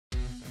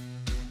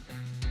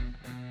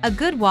A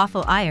good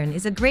waffle iron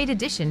is a great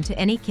addition to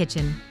any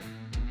kitchen.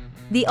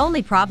 The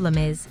only problem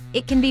is,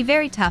 it can be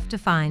very tough to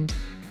find.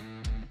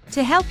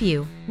 To help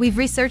you, we've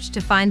researched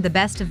to find the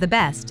best of the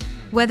best,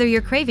 whether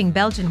you're craving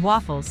Belgian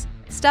waffles,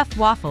 stuffed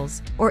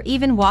waffles, or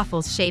even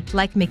waffles shaped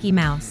like Mickey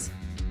Mouse.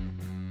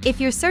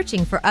 If you're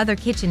searching for other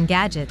kitchen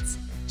gadgets,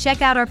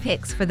 check out our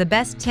picks for the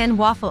best 10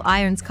 waffle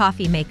irons,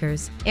 coffee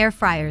makers, air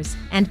fryers,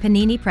 and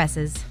panini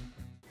presses.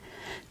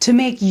 To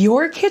make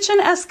your kitchen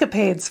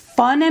escapades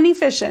fun and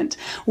efficient,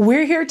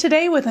 we're here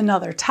today with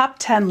another top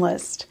 10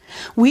 list.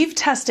 We've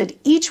tested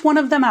each one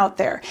of them out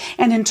there,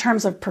 and in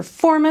terms of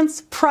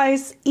performance,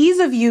 price, ease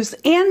of use,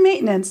 and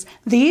maintenance,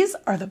 these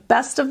are the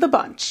best of the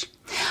bunch.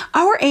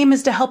 Our aim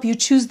is to help you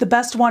choose the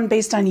best one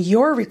based on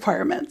your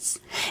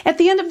requirements. At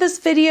the end of this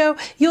video,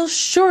 you'll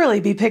surely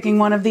be picking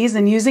one of these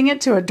and using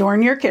it to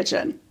adorn your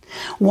kitchen.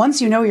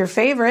 Once you know your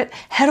favorite,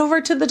 head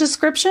over to the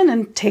description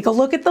and take a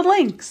look at the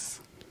links.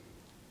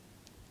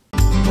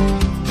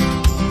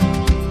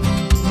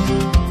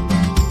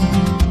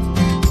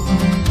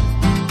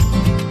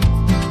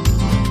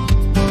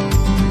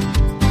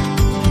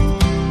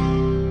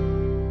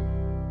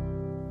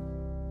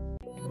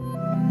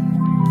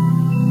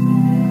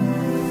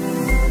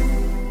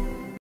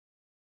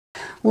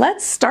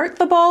 Let's start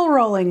the ball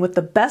rolling with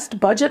the best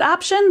budget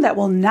option that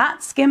will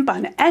not skimp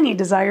on any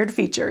desired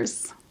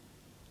features.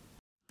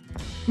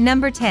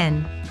 Number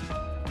 10.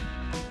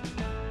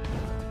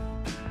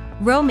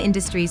 Rome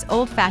Industries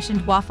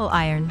Old-Fashioned Waffle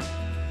Iron.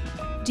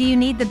 Do you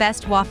need the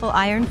best waffle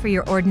iron for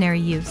your ordinary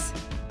use?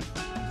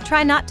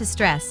 Try not to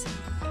stress.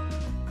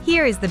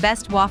 Here is the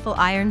best waffle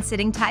iron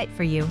sitting tight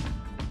for you.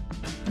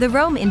 The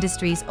Rome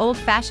Industries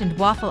Old-Fashioned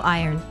Waffle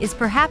Iron is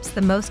perhaps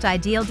the most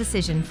ideal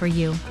decision for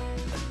you.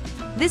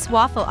 This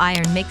waffle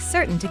iron makes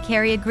certain to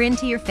carry a grin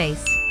to your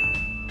face.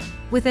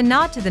 With a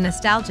nod to the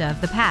nostalgia of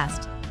the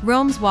past,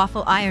 Rome's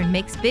waffle iron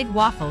makes big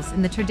waffles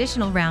in the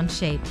traditional round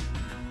shape.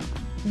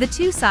 The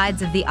two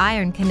sides of the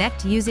iron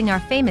connect using our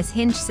famous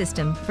hinge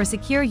system for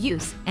secure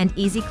use and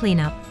easy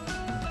cleanup.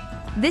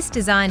 This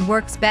design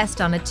works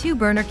best on a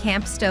 2-burner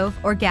camp stove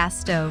or gas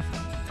stove.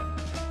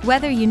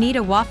 Whether you need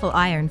a waffle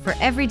iron for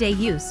everyday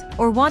use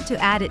or want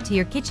to add it to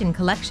your kitchen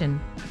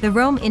collection, the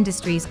Rome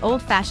Industries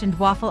Old-Fashioned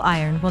Waffle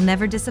Iron will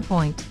never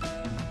disappoint.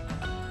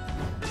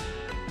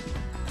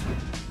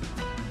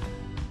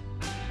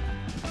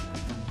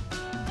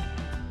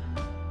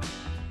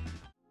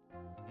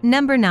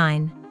 Number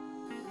 9.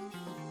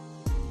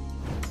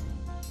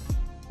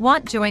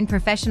 WantJoin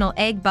Professional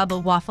Egg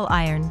Bubble Waffle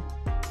Iron.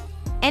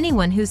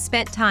 Anyone who's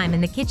spent time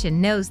in the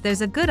kitchen knows there's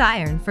a good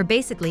iron for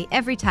basically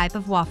every type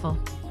of waffle.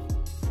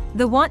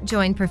 The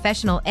WantJoin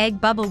Professional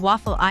Egg Bubble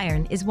Waffle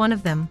Iron is one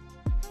of them.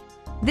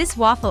 This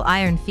waffle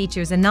iron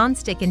features a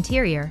non-stick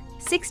interior,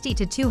 60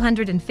 to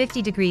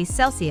 250 degrees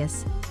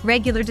Celsius,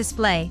 regular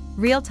display,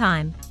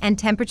 real-time, and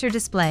temperature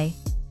display.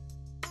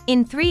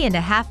 In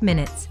 3.5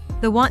 minutes,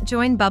 the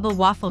WantJoin Bubble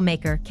Waffle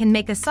Maker can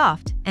make a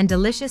soft and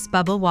delicious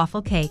bubble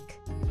waffle cake.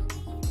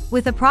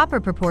 With a proper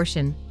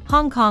proportion,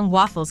 Hong Kong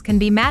waffles can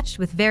be matched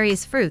with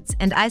various fruits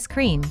and ice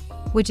cream,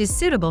 which is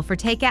suitable for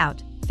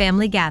takeout,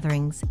 family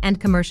gatherings,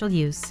 and commercial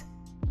use.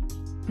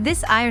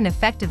 This iron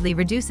effectively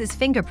reduces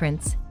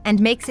fingerprints and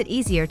makes it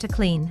easier to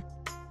clean.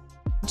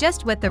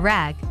 Just wet the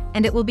rag,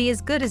 and it will be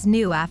as good as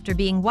new after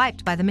being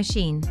wiped by the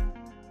machine.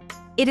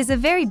 It is a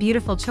very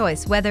beautiful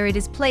choice whether it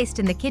is placed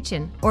in the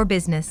kitchen or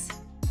business.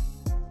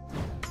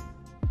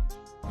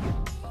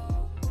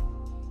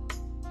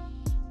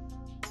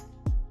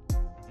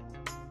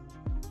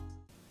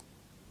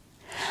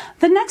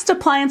 The next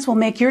appliance will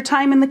make your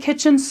time in the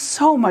kitchen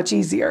so much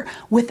easier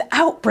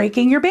without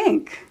breaking your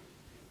bank.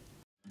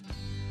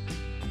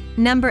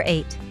 Number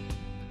 8.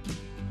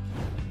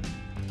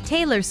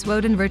 Taylor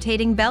Swoden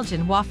Rotating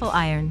Belgian Waffle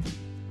Iron.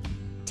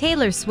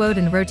 Taylor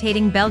Swoden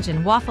Rotating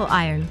Belgian Waffle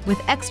Iron with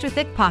extra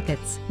thick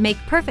pockets make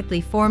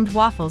perfectly formed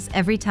waffles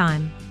every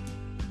time.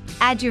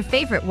 Add your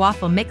favorite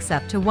waffle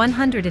mix-up to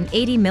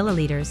 180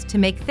 milliliters to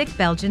make thick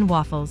Belgian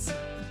waffles.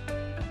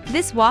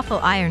 This waffle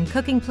iron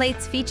cooking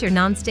plates feature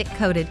non-stick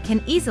coated,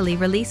 can easily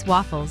release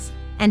waffles,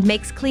 and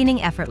makes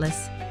cleaning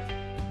effortless.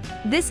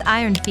 This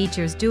iron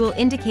features dual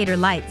indicator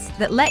lights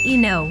that let you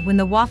know when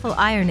the waffle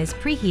iron is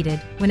preheated,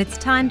 when it's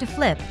time to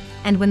flip,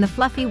 and when the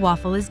fluffy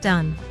waffle is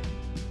done.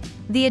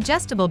 The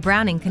adjustable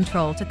browning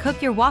control to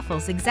cook your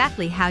waffles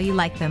exactly how you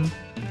like them.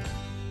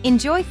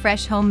 Enjoy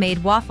fresh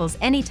homemade waffles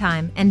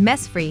anytime and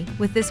mess-free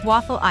with this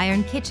waffle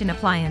iron kitchen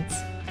appliance.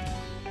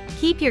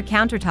 Keep your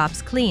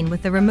countertops clean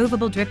with the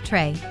removable drip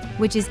tray,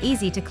 which is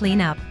easy to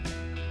clean up.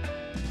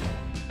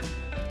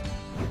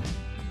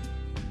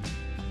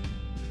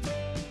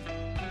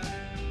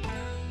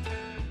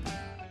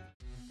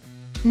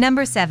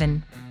 Number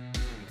 7.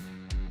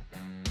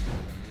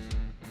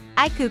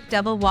 AICOOK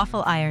Double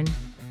Waffle Iron.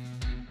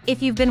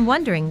 If you've been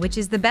wondering which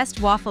is the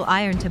best waffle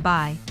iron to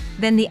buy,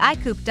 then the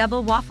AICOOK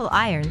Double Waffle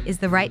Iron is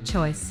the right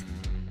choice.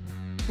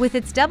 With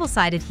its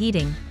double-sided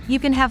heating, you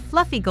can have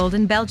fluffy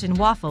golden Belgian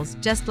waffles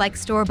just like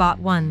store-bought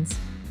ones.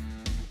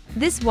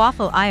 This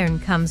waffle iron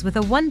comes with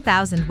a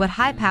 1000-watt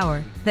high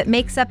power that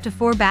makes up to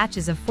 4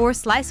 batches of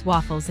 4-slice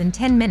waffles in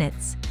 10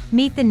 minutes.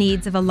 Meet the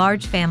needs of a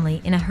large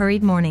family in a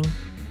hurried morning.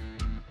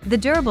 The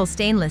durable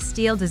stainless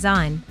steel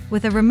design,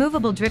 with a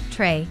removable drip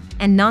tray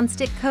and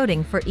non-stick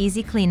coating for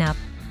easy cleanup.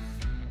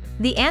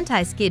 The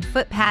anti-skid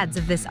foot pads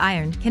of this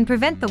iron can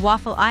prevent the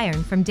waffle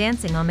iron from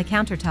dancing on the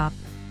countertop.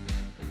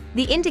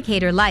 The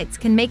indicator lights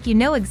can make you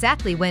know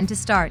exactly when to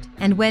start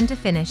and when to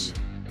finish.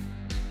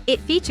 It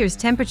features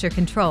temperature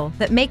control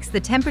that makes the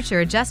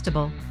temperature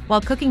adjustable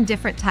while cooking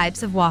different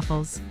types of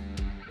waffles.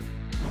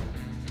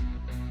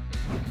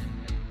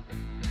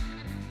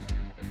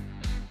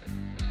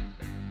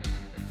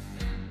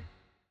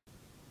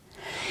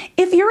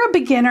 If you're a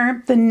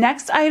beginner, the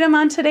next item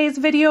on today's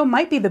video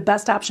might be the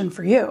best option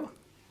for you.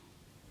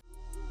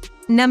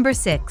 Number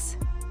 6.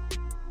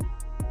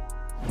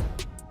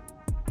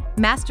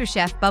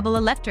 MasterChef Bubble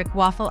Electric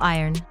Waffle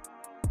Iron.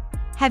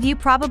 Have you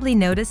probably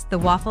noticed the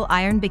waffle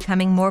iron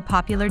becoming more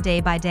popular day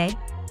by day?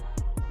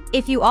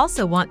 If you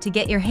also want to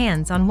get your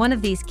hands on one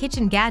of these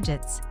kitchen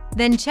gadgets,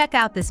 then check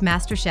out this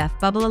MasterChef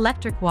Bubble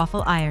Electric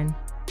Waffle Iron.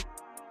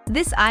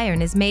 This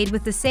iron is made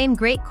with the same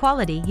great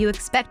quality you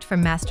expect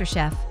from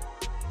MasterChef.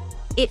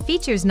 It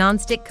features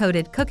non-stick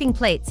coated cooking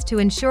plates to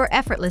ensure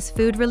effortless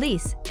food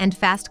release and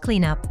fast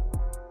cleanup.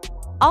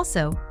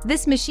 Also,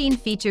 this machine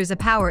features a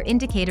power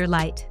indicator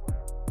light.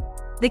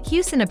 The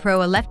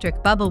CucinaPro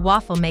electric bubble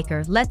waffle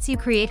maker lets you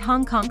create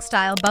Hong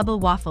Kong-style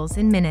bubble waffles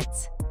in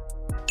minutes.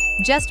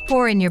 Just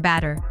pour in your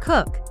batter,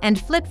 cook, and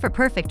flip for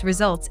perfect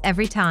results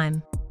every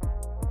time.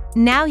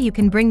 Now you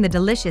can bring the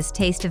delicious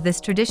taste of this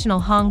traditional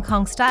Hong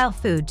Kong-style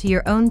food to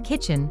your own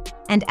kitchen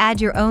and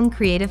add your own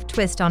creative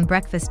twist on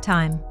breakfast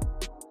time.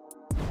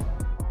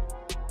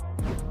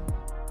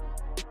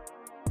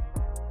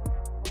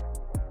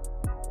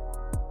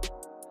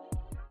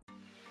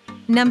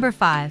 Number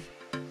 5.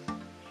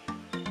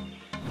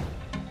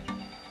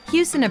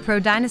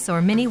 CucinaPro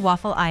Dinosaur Mini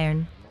Waffle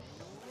Iron.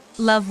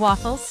 Love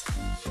waffles?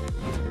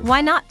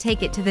 Why not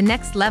take it to the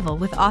next level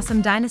with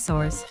awesome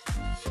dinosaurs?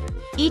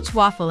 Each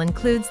waffle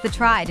includes the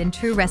tried and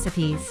true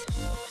recipes.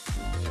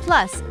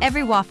 Plus,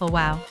 every waffle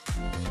wow.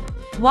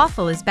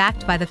 Waffle is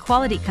backed by the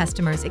quality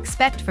customers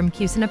expect from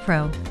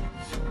CucinaPro.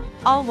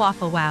 All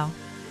waffle wow.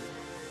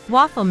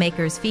 Waffle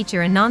makers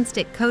feature a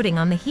non-stick coating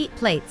on the heat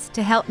plates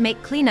to help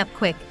make cleanup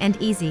quick and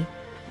easy.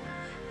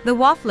 The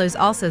wafflers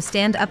also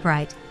stand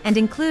upright and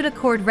include a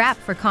cord wrap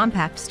for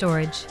compact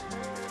storage.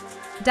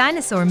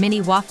 Dinosaur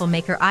Mini Waffle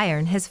Maker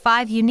Iron has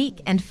 5 unique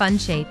and fun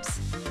shapes.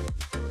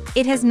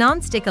 It has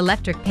non-stick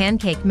electric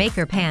pancake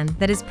maker pan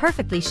that is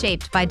perfectly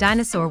shaped by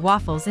dinosaur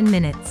waffles in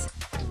minutes.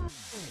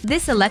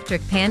 This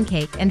electric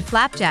pancake and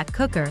flapjack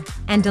cooker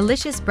and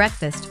delicious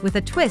breakfast with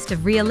a twist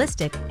of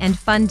realistic and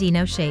fun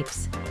dino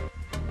shapes.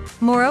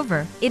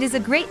 Moreover, it is a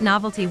great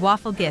novelty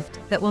waffle gift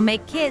that will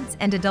make kids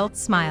and adults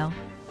smile.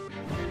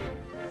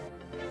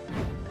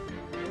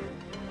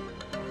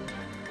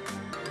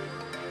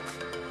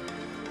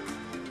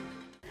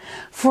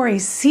 For a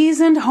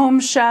seasoned home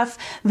chef,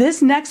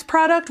 this next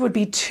product would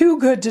be too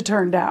good to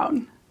turn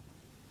down.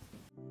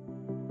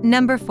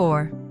 Number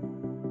 4.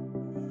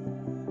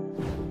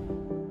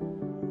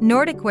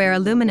 NordicWare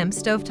Aluminum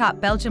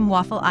Stovetop Belgium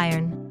Waffle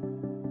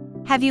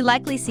Iron. Have you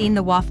likely seen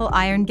the waffle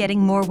iron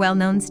getting more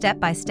well-known step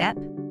by step?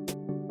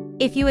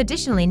 If you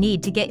additionally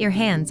need to get your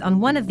hands on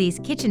one of these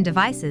kitchen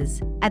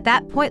devices, at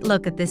that point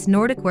look at this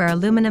NordicWare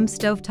Aluminum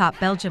Stovetop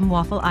Belgium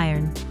Waffle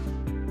Iron.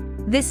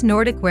 This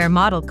NordicWare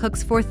model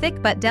cooks 4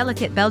 thick but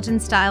delicate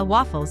Belgian-style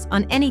waffles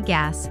on any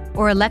gas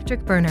or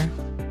electric burner.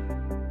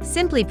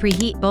 Simply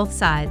preheat both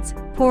sides,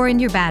 pour in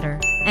your batter,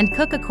 and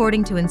cook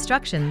according to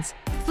instructions,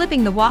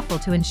 flipping the waffle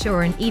to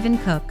ensure an even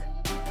cook.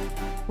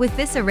 With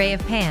this array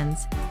of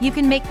pans, you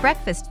can make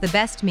breakfast the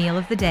best meal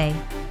of the day.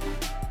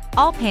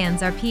 All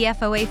pans are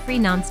PFOA-free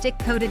non-stick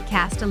coated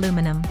cast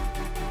aluminum.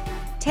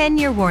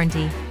 10-year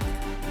warranty.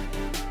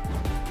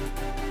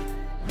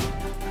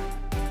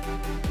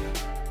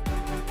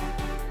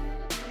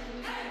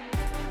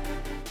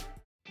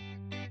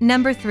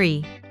 Number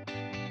 3.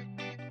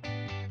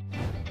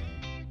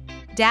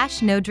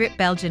 Dash No Drip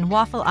Belgian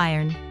Waffle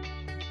Iron.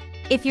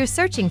 If you're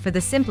searching for the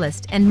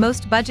simplest and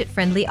most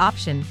budget-friendly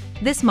option,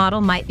 this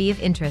model might be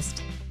of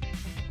interest.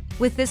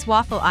 With this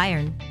waffle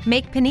iron,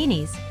 make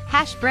paninis,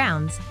 hash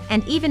browns,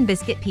 and even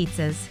biscuit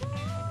pizzas.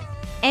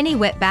 Any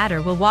wet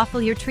batter will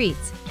waffle your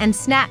treats and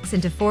snacks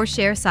into 4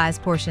 share-size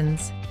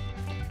portions.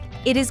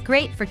 It is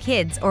great for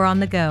kids or on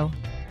the go.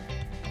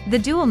 The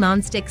dual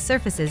non-stick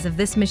surfaces of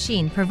this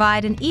machine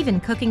provide an even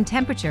cooking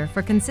temperature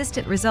for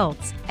consistent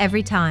results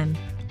every time.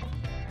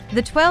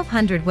 The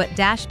 1200-watt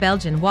Dash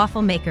Belgian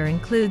waffle maker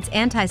includes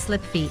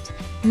anti-slip feet,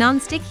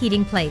 non-stick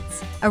heating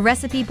plates, a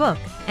recipe book,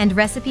 and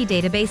recipe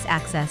database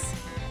access.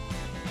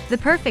 The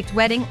perfect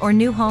wedding or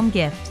new home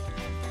gift.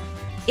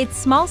 Its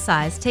small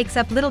size takes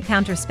up little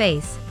counter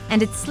space,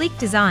 and its sleek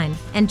design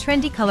and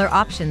trendy color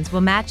options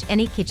will match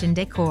any kitchen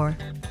decor.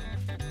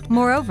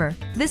 Moreover,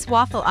 this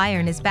waffle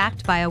iron is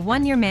backed by a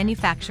 1-year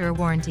manufacturer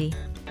warranty.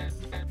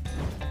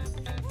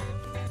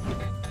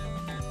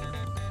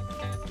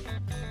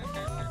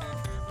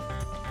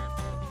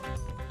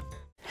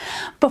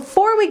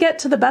 we get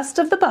to the best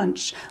of the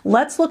bunch,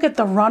 let's look at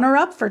the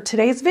runner-up for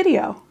today's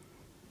video.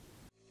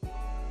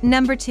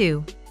 Number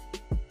 2.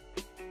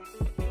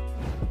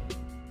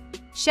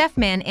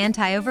 Chefman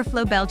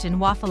Anti-Overflow Belgian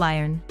Waffle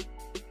Iron.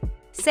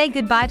 Say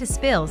goodbye to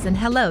spills and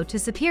hello to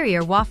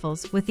superior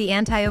waffles with the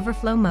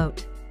anti-overflow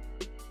moat.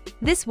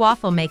 This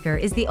waffle maker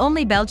is the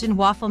only Belgian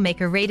waffle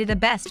maker rated a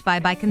best buy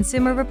by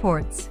Consumer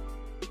Reports.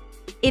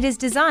 It is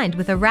designed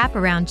with a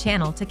wraparound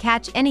channel to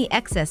catch any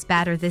excess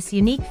batter. This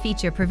unique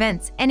feature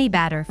prevents any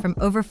batter from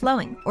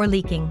overflowing or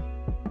leaking.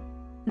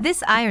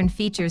 This iron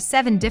features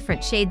 7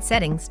 different shade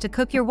settings to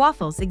cook your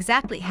waffles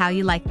exactly how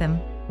you like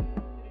them.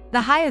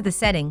 The higher the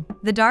setting,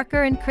 the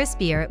darker and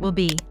crispier it will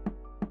be.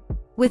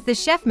 With the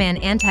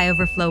Chefman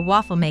Anti-Overflow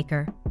Waffle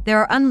Maker, there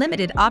are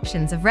unlimited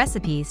options of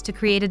recipes to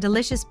create a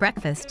delicious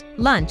breakfast,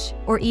 lunch,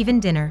 or even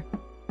dinner.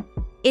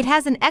 It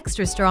has an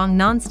extra strong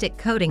non-stick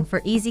coating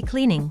for easy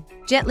cleaning,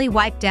 gently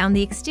wipe down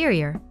the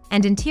exterior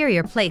and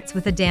interior plates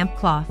with a damp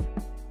cloth.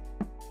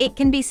 It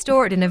can be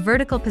stored in a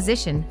vertical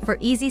position for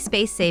easy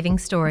space-saving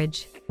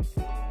storage.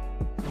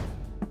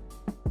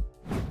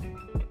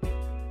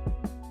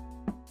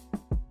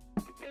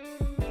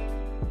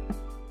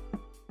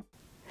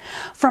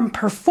 From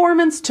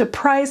performance to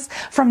price,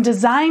 from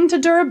design to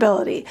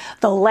durability,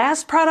 the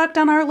last product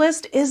on our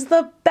list is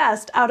the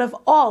best out of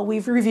all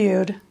we've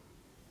reviewed.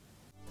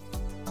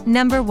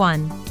 Number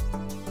 1.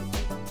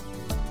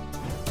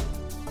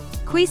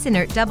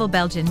 Cuisinart Double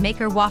Belgian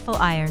Maker Waffle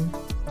Iron.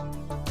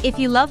 If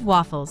you love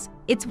waffles,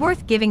 it's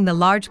worth giving the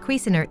large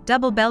Cuisinart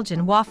Double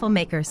Belgian Waffle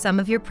Maker some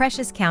of your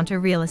precious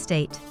counter real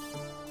estate.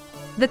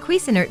 The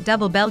Cuisinart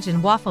Double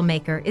Belgian Waffle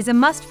Maker is a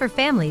must for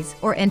families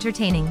or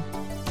entertaining.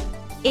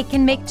 It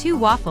can make 2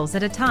 waffles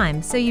at a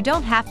time, so you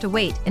don't have to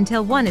wait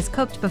until one is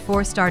cooked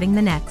before starting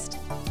the next.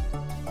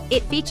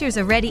 It features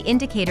a ready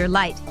indicator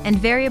light and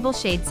variable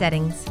shade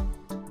settings.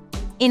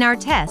 In our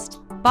test,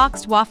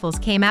 boxed waffles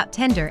came out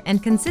tender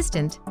and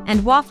consistent,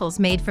 and waffles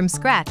made from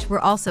scratch were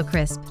also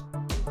crisp.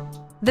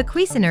 The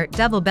Cuisinart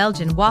Double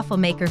Belgian Waffle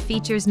Maker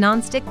features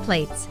non-stick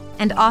plates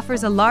and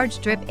offers a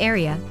large drip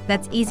area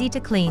that's easy to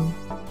clean.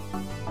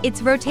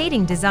 Its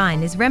rotating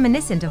design is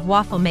reminiscent of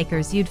waffle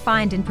makers you'd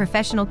find in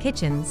professional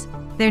kitchens.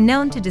 They're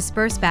known to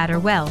disperse batter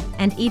well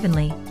and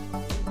evenly.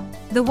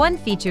 The one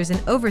features an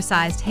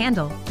oversized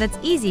handle that's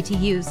easy to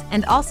use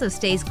and also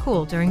stays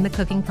cool during the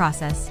cooking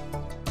process.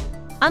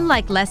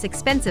 Unlike less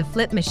expensive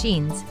flip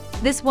machines,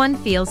 this one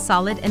feels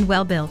solid and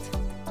well built.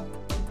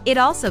 It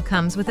also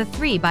comes with a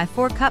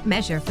 3x4 cup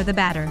measure for the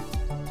batter.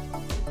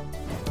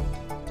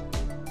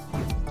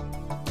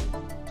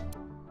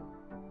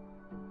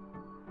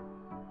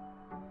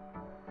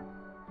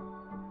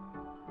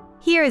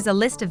 Here is a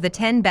list of the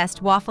 10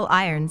 best waffle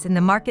irons in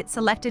the market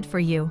selected for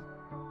you.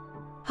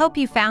 Hope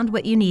you found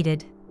what you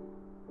needed.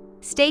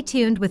 Stay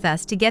tuned with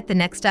us to get the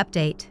next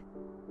update.